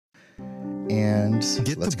and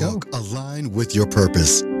Get let's the go. book Align with Your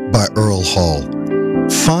Purpose by Earl Hall.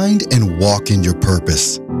 Find and walk in your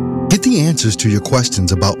purpose. Get the answers to your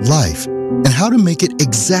questions about life and how to make it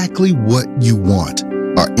exactly what you want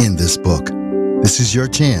are in this book. This is your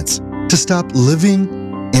chance to stop living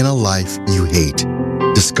in a life you hate.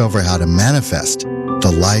 Discover how to manifest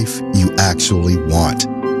the life you actually want.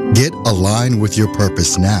 Get Align with Your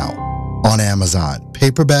Purpose now on Amazon,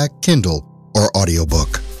 paperback, Kindle, or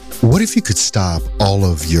audiobook. What if you could stop all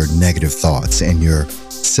of your negative thoughts and your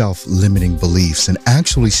self-limiting beliefs and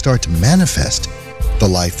actually start to manifest the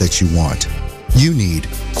life that you want? You need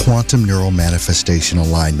Quantum Neural Manifestation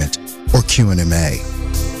Alignment, or QNMA.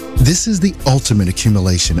 This is the ultimate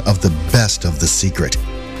accumulation of the best of the secret,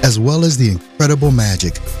 as well as the incredible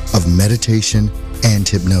magic of meditation and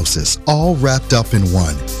hypnosis, all wrapped up in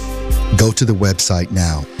one. Go to the website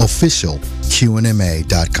now,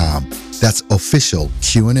 officialqnma.com. That's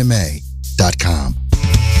officialqnma.com.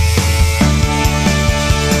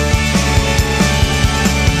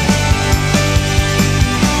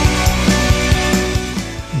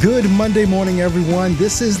 Good Monday morning, everyone.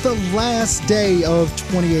 This is the last day of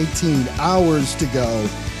 2018, hours to go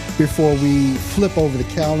before we flip over the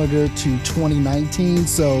calendar to 2019.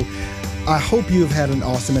 So I hope you have had an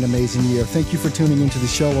awesome and amazing year. Thank you for tuning into the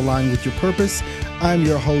show, Align with Your Purpose. I'm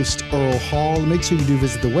your host, Earl Hall. Make sure you do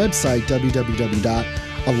visit the website,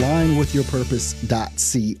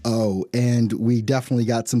 www.alignwithyourpurpose.co. And we definitely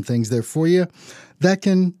got some things there for you that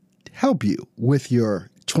can help you with your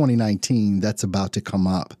 2019 that's about to come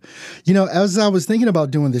up. You know, as I was thinking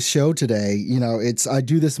about doing this show today, I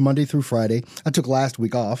do this Monday through Friday. I took last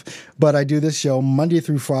week off, but I do this show Monday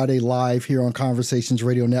through Friday live here on Conversations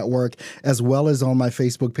Radio Network, as well as on my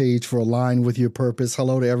Facebook page for Align with Your Purpose.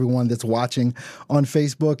 Hello to everyone that's watching on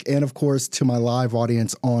Facebook, and of course to my live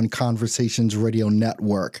audience on Conversations Radio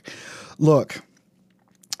Network. Look,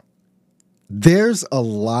 there's a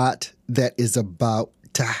lot that is about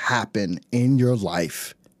to happen in your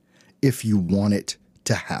life if you want it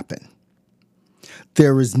to happen.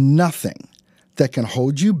 There is nothing that can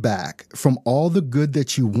hold you back from all the good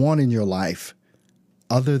that you want in your life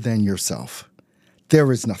other than yourself.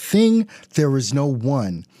 There is nothing, there is no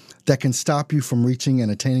one that can stop you from reaching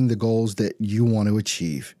and attaining the goals that you want to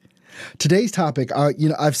achieve. Today's topic,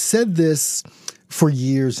 I've said this for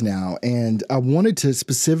years now, and I wanted to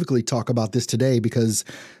specifically talk about this today because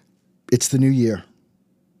it's the new year.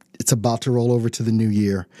 It's about to roll over to the new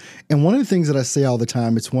year. And one of the things that I say all the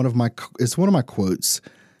time, it's one of my quotes.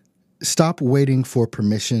 Stop waiting for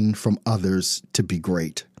permission from others to be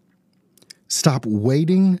great. Stop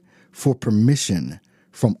waiting for permission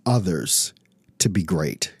from others to be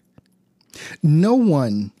great.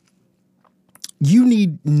 You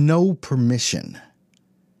need no permission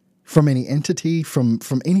from any entity, from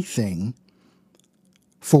anything,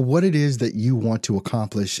 for what it is that you want to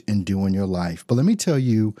accomplish and do in your life. But let me tell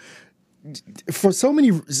you,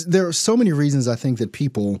 there are so many reasons I think that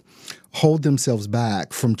people hold themselves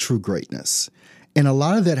back from true greatness. And a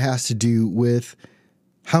lot of that has to do with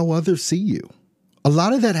how others see you. A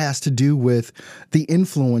lot of that has to do with the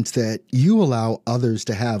influence that you allow others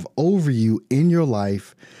to have over you in your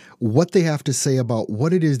life, what they have to say about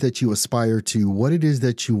what it is that you aspire to, what it is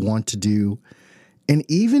that you want to do. And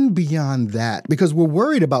even beyond that, because we're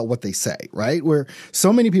worried about what they say, right?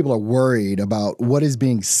 So many people are worried about what is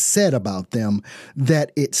being said about them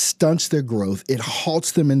that it stunts their growth. It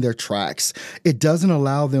halts them in their tracks. It doesn't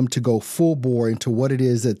allow them to go full bore into what it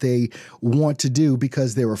is that they want to do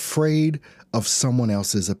because they're afraid of someone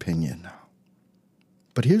else's opinion.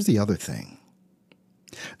 But here's the other thing.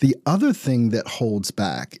 The other thing that holds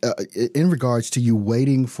back in regards to you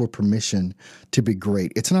waiting for permission to be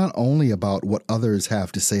great, it's not only about what others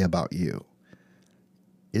have to say about you.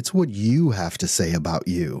 It's what you have to say about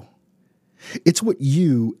you. It's what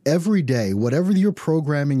you, every day, whatever your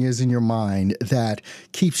programming is in your mind that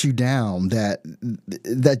keeps you down,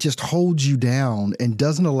 that just holds you down and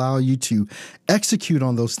doesn't allow you to execute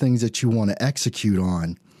on those things that you want to execute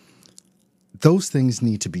on, those things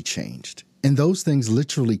need to be changed. And those things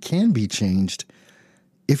literally can be changed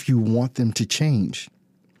if you want them to change.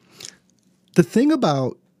 The thing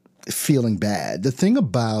about feeling bad, the thing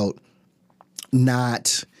about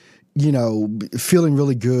not, feeling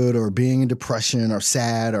really good or being in depression or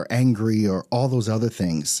sad or angry or all those other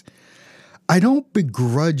things, I don't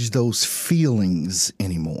begrudge those feelings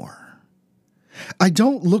anymore. I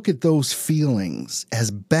don't look at those feelings as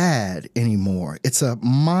bad anymore. It's a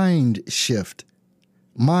mindset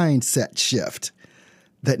shift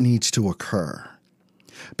that needs to occur.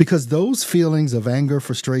 Because those feelings of anger,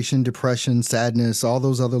 frustration, depression, sadness, all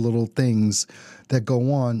those other little things that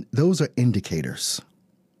go on, those are indicators.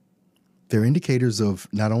 They're indicators of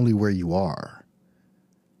not only where you are,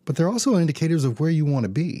 but they're also indicators of where you want to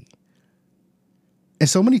be. And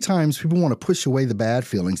so many times people want to push away the bad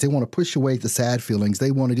feelings. They want to push away the sad feelings. They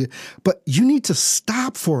want to do, but you need to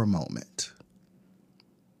stop for a moment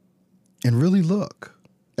and really look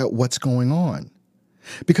at what's going on.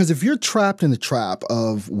 Because if you're trapped in the trap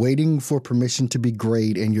of waiting for permission to be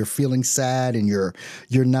great and you're feeling sad and you're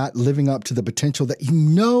not living up to the potential that you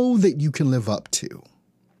know that you can live up to,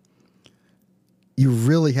 you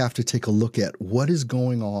really have to take a look at what is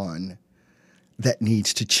going on that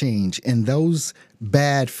needs to change. And those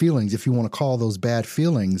bad feelings, if you want to call those bad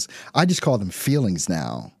feelings, I just call them feelings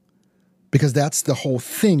now. Because that's the whole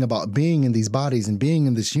thing about being in these bodies and being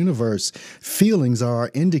in this universe. Feelings are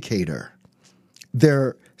our indicator.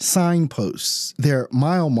 They're signposts. They're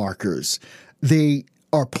mile markers. They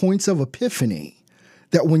are points of epiphany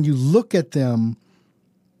that when you look at them,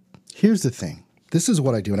 here's the thing. This is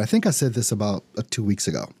what I do. And I think I said this about 2 weeks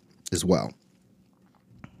ago as well.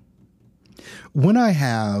 When I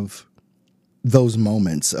have those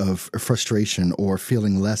moments of frustration or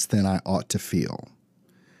feeling less than I ought to feel,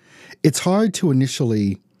 it's hard to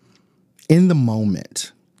initially, in the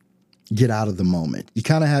moment, get out of the moment. You've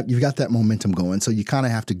got that momentum going, so you kind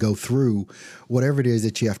of have to go through whatever it is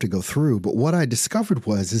that you have to go through. But what I discovered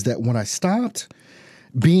is that when I stopped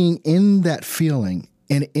being in that feeling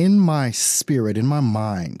and in my spirit, in my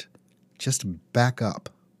mind, just back up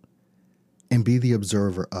and be the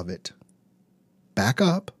observer of it. Back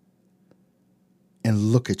up and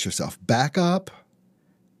look at yourself. Back up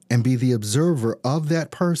and be the observer of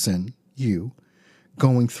that person, you,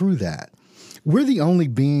 going through that. We're the only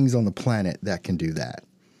beings on the planet that can do that.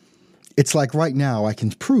 It's like right now, I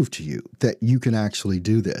can prove to you that you can actually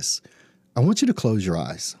do this. I want you to close your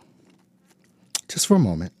eyes. Just for a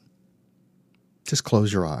moment. Just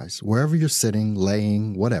close your eyes. Wherever you're sitting,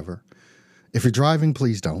 laying, whatever. If you're driving,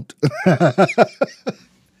 please don't.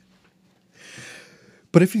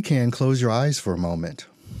 But if you can, close your eyes for a moment.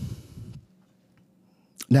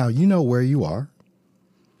 Now, you know where you are.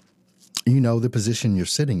 You know the position you're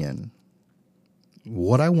sitting in.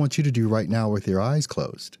 What I want you to do right now with your eyes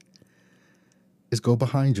closed is go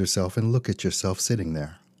behind yourself and look at yourself sitting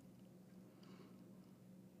there.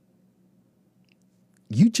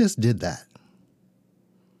 You just did that.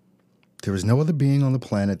 There is no other being on the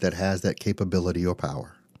planet that has that capability or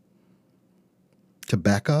power to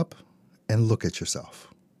back up and look at yourself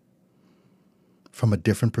from a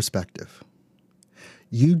different perspective.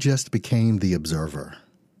 You just became the observer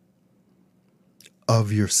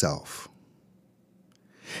of yourself.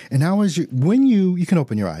 And now when you can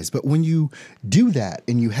open your eyes, but when you do that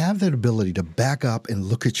and you have that ability to back up and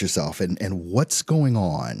look at yourself and what's going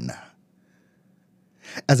on,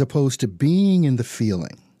 as opposed to being in the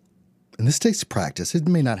feeling, and this takes practice. It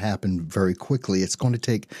may not happen very quickly. It's going to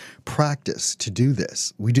take practice to do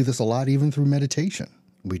this. We do this a lot even through meditation.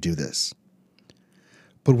 We do this.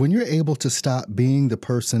 But when you're able to stop being the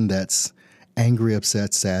person that's angry,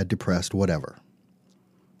 upset, sad, depressed, whatever,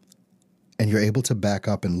 and you're able to back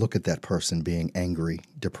up and look at that person being angry,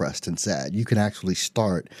 depressed, and sad, you can actually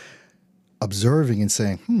start observing and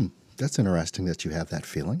saying, that's interesting that you have that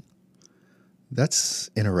feeling. That's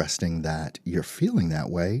interesting that you're feeling that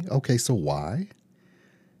way. Okay, so why?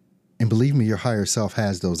 And believe me, your higher self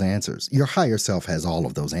has those answers. Your higher self has all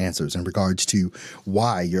of those answers in regards to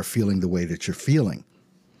why you're feeling the way that you're feeling.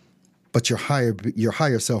 But your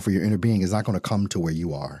higher self or your inner being is not going to come to where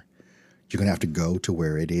you are. You're going to have to go to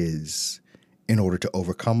where it is in order to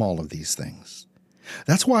overcome all of these things.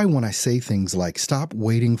 That's why when I say things like stop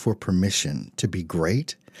waiting for permission to be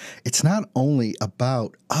great, it's not only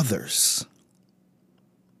about others.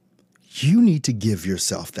 You need to give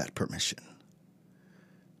yourself that permission.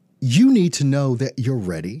 You need to know that you're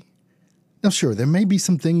ready. Now, sure, there may be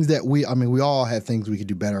some things that we all have things we could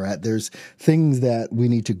do better at. There's things that we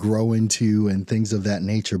need to grow into and things of that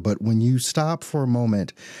nature. But when you stop for a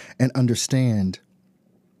moment and understand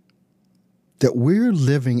that we're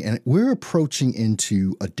living and we're approaching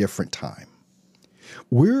into a different time.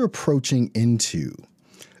 We're approaching into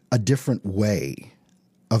a different way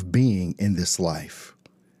of being in this life.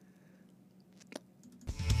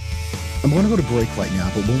 I'm going to go to break right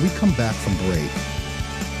now, but when we come back from break,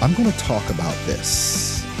 I'm going to talk about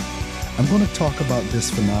this. I'm going to talk about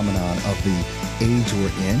this phenomenon of the age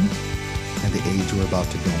we're in and the age we're about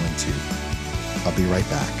to go into. I'll be right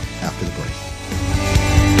back after the break.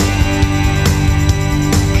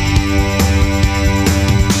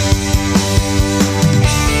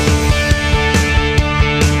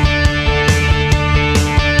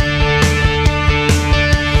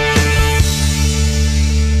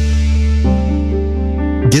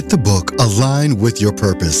 Get the book Align with Your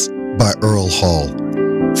Purpose by Earl Hall.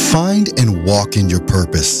 Find and walk in your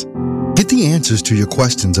purpose. Get the answers to your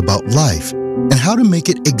questions about life and how to make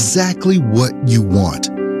it exactly what you want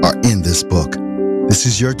are in this book. This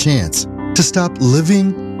is your chance to stop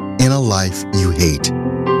living in a life you hate.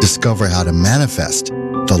 Discover how to manifest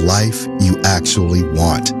the life you actually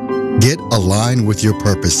want. Get Align with Your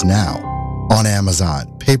Purpose now on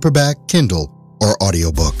Amazon, paperback, Kindle, or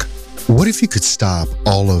audiobook. What if you could stop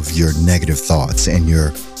all of your negative thoughts and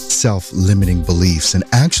your self-limiting beliefs and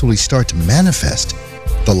actually start to manifest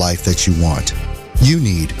the life that you want? You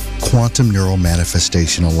need Quantum Neural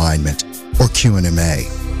Manifestation Alignment, or QNMA.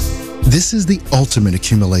 This is the ultimate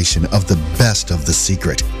accumulation of the best of the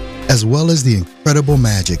secret, as well as the incredible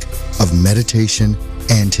magic of meditation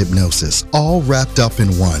and hypnosis, all wrapped up in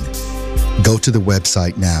one. Go to the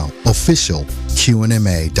website now,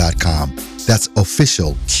 officialqnma.com. That's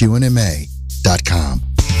officialqnma.com.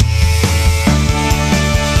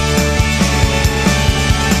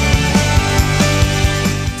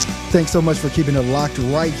 Thanks so much for keeping it locked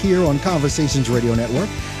right here on Conversations Radio Network.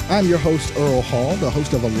 I'm your host, Earl Hall, the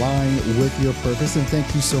host of Align with Your Purpose, and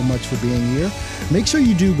thank you so much for being here. Make sure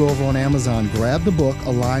you do go over on Amazon, grab the book,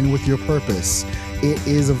 Align with Your Purpose. It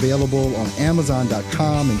is available on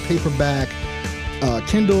Amazon.com in paperback,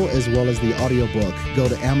 Kindle, as well as the audiobook. Go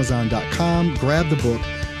to Amazon.com, grab the book,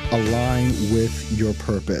 Align with Your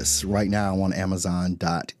Purpose, right now on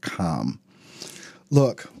Amazon.com.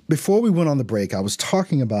 Look, before we went on the break, I was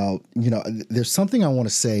talking about, there's something I want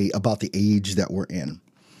to say about the age that we're in.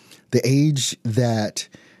 The age that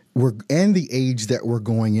we're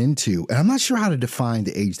going into. And I'm not sure how to define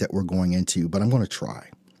the age that we're going into, but I'm going to try.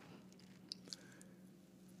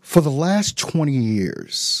 For the last 20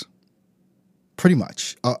 years, pretty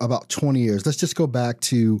much about 20 years, let's just go back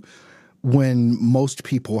to when most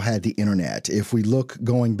people had the internet. If we look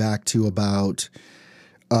going back to about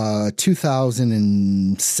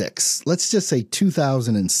 2006, let's just say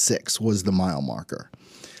 2006 was the mile marker.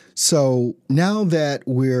 So now that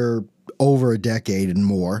we're over a decade and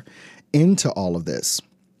more into all of this,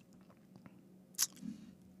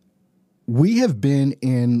 we have been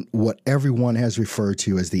in what everyone has referred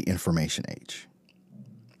to as the information age.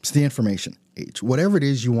 It's the information age. Whatever it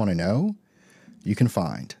is you want to know, you can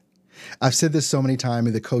find. I've said this so many times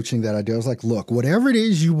in the coaching that I do. I was like, look, whatever it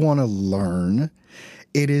is you want to learn,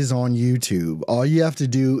 it is on YouTube. All you have to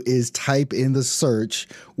do is type in the search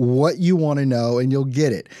what you want to know and you'll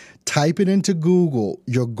get it. Type it into Google.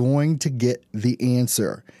 You're going to get the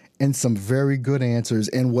answer, and some very good answers.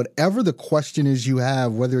 And whatever the question is you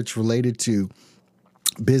have, whether it's related to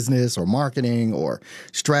business or marketing or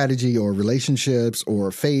strategy or relationships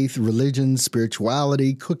or faith, religion,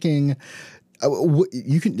 spirituality, cooking,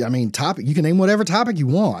 you can name whatever topic you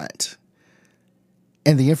want.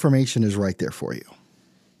 And the information is right there for you.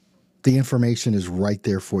 The information is right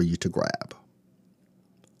there for you to grab.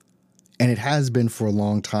 And it has been for a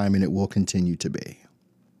long time, and it will continue to be.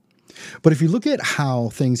 But if you look at how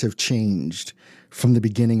things have changed from the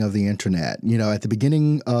beginning of the internet, at the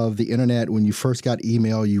beginning of the internet, when you first got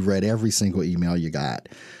email, you read every single email you got.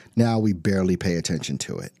 Now we barely pay attention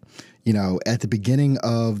to it. At the beginning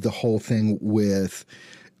of the whole thing with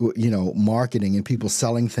marketing and people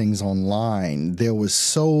selling things online, there was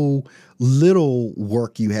so little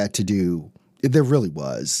work you had to do. There really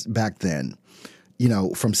was back then,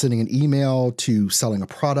 from sending an email to selling a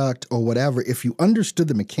product or whatever. If you understood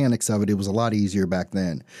the mechanics of it, it was a lot easier back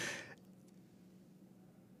then.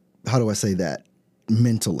 How do I say that?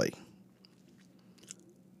 Mentally.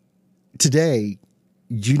 Today,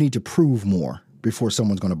 you need to prove more before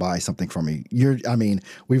someone's going to buy something from you.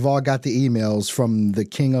 We've all got the emails from the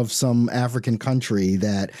king of some African country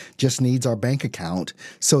that just needs our bank account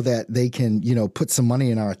so that they can, put some money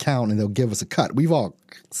in our account and they'll give us a cut. We've all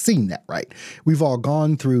seen that, right? We've all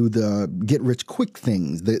gone through the get-rich-quick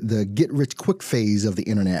things, the get-rich-quick phase of the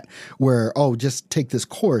internet where, just take this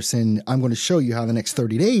course and I'm going to show you how the next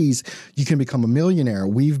 30 days you can become a millionaire.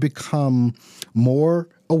 We've become more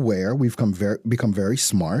aware. We've become very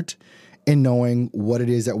smart in knowing what it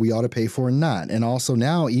is that we ought to pay for and not. And also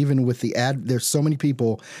now, even with the there's so many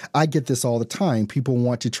people, I get this all the time. People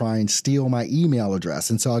want to try and steal my email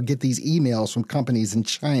address. And so I'll get these emails from companies in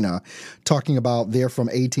China talking about they're from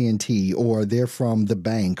AT&T or they're from the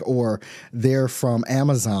bank or they're from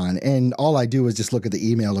Amazon. And all I do is just look at the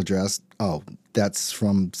email address. Oh, that's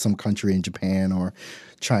from some country in Japan or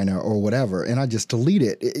China or whatever. And I just delete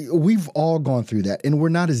it. We've all gone through that, and we're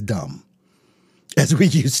not as dumb as we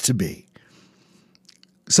used to be.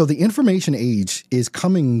 So the information age is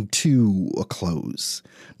coming to a close.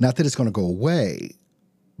 Not that it's going to go away,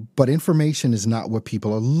 But information is not what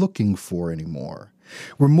people are looking for anymore.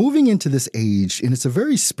 We're moving into this age, and it's a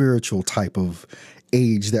very spiritual type of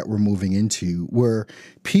age that we're moving into, where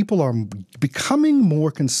people are becoming more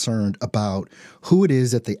concerned about who it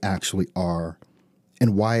is that they actually are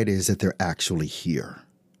and why it is that they're actually here.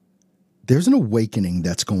 There's an awakening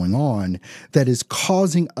that's going on that is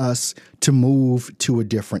causing us to move to a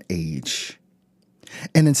different age.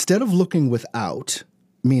 And instead of looking without,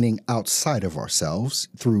 meaning outside of ourselves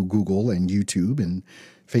through Google and YouTube and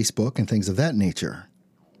Facebook and things of that nature,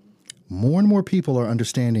 more and more people are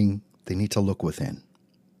understanding they need to look within.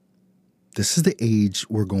 This is the age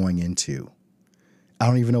we're going into. I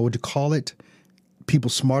don't even know what to call it. People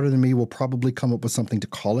smarter than me will probably come up with something to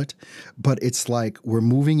call it, but it's like we're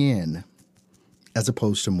moving in as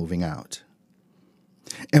opposed to moving out.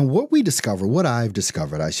 And what I've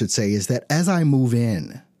discovered, I should say, is that as I move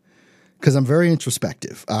in, because I'm very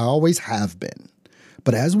introspective, I always have been,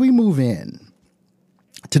 but as we move in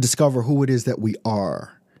to discover who it is that we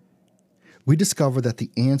are, we discover that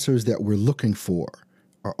the answers that we're looking for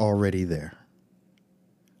are already there.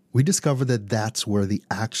 We discover that that's where the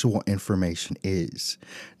actual information is,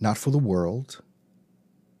 not for the world,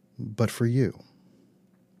 but for you.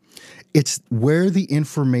 It's where the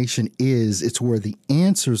information is. It's where the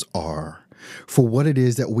answers are for what it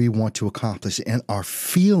is that we want to accomplish. And our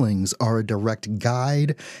feelings are a direct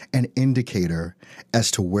guide and indicator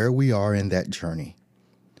as to where we are in that journey.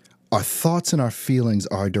 Our thoughts and our feelings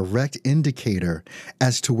are a direct indicator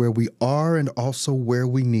as to where we are and also where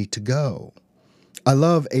we need to go. I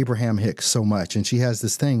love Abraham Hicks so much, and she has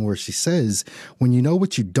this thing where she says, when you know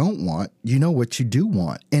what you don't want, you know what you do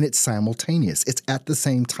want, and it's simultaneous. It's at the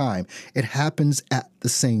same time. It happens at the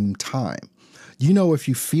same time. You know, if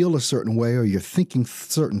you feel a certain way or you're thinking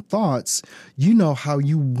certain thoughts, you know how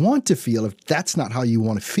you want to feel. If that's not how you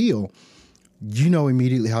want to feel, you know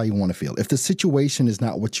immediately how you want to feel. If the situation is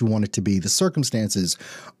not what you want it to be, the circumstances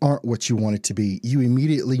aren't what you want it to be, you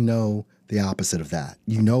immediately know the opposite of that.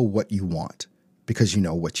 You know what you want, because you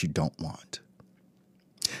know what you don't want.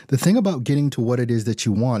 The thing about getting to what it is that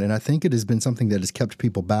you want, and I think it has been something that has kept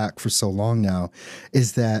people back for so long now,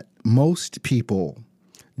 is that most people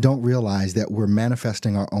don't realize that we're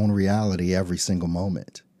manifesting our own reality every single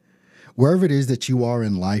moment. Wherever it is that you are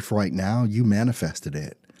in life right now, you manifested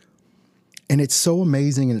it. And it's so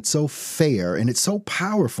amazing and it's so fair and it's so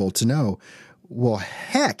powerful to know, well,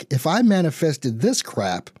 heck, if I manifested this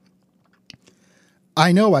crap,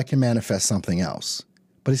 I know I can manifest something else.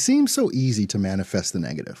 But it seems so easy to manifest the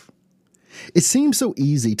negative. It seems so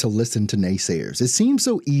easy to listen to naysayers. It seems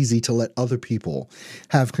so easy to let other people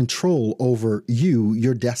have control over you,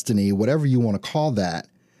 your destiny, whatever you want to call that.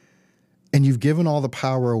 And you've given all the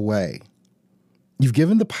power away. You've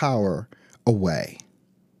given the power away.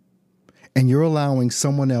 And you're allowing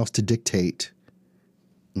someone else to dictate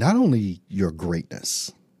not only your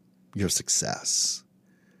greatness, your success,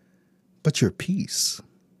 but your peace.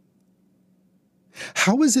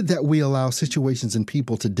 How is it that we allow situations and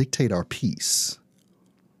people to dictate our peace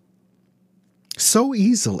so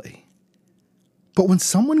easily? But when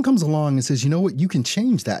someone comes along and says, you know what, you can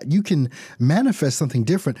change that, you can manifest something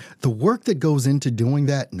different, the work that goes into doing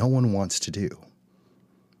that, no one wants to do.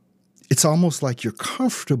 It's almost like you're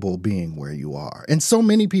comfortable being where you are. And so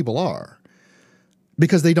many people are,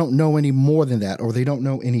 because they don't know any more than that, or they don't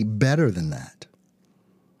know any better than that.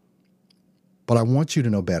 But I want you to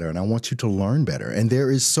know better, and I want you to learn better. And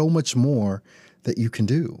there is so much more that you can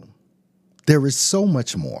do. There is so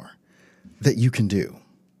much more that you can do.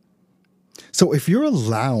 So if you're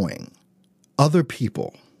allowing other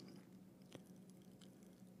people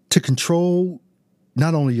to control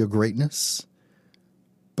not only your greatness,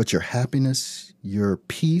 but your happiness, your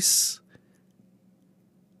peace,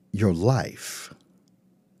 your life,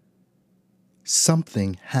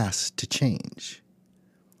 something has to change.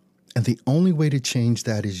 And the only way to change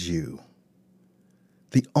that is you.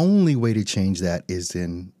 The only way to change that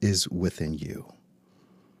is within you.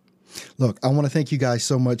 Look, I want to thank you guys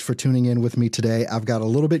so much for tuning in with me today. I've got a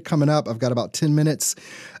little bit coming up. I've got about 10 minutes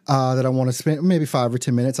that I want to spend, maybe 5 or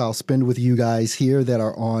 10 minutes I'll spend with you guys here that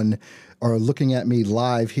are looking at me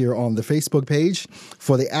live here on the Facebook page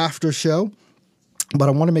for the after show. But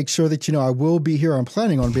I want to make sure that you know I will be here. I'm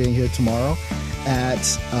planning on being here tomorrow at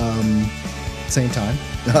same time,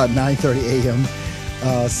 9:30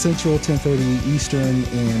 a.m. Central, 10:30 Eastern,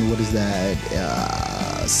 and what is that?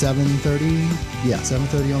 7:30? Yeah,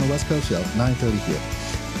 7:30 on the West Coast. Yeah, 9:30 here.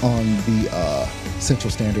 on the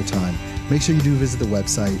Central Standard Time, make sure you do visit the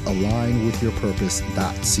website,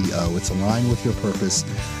 alignwithyourpurpose.co. It's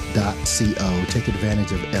alignwithyourpurpose.co. Take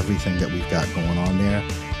advantage of everything that we've got going on there.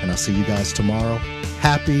 And I'll see you guys tomorrow.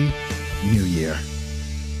 Happy New Year.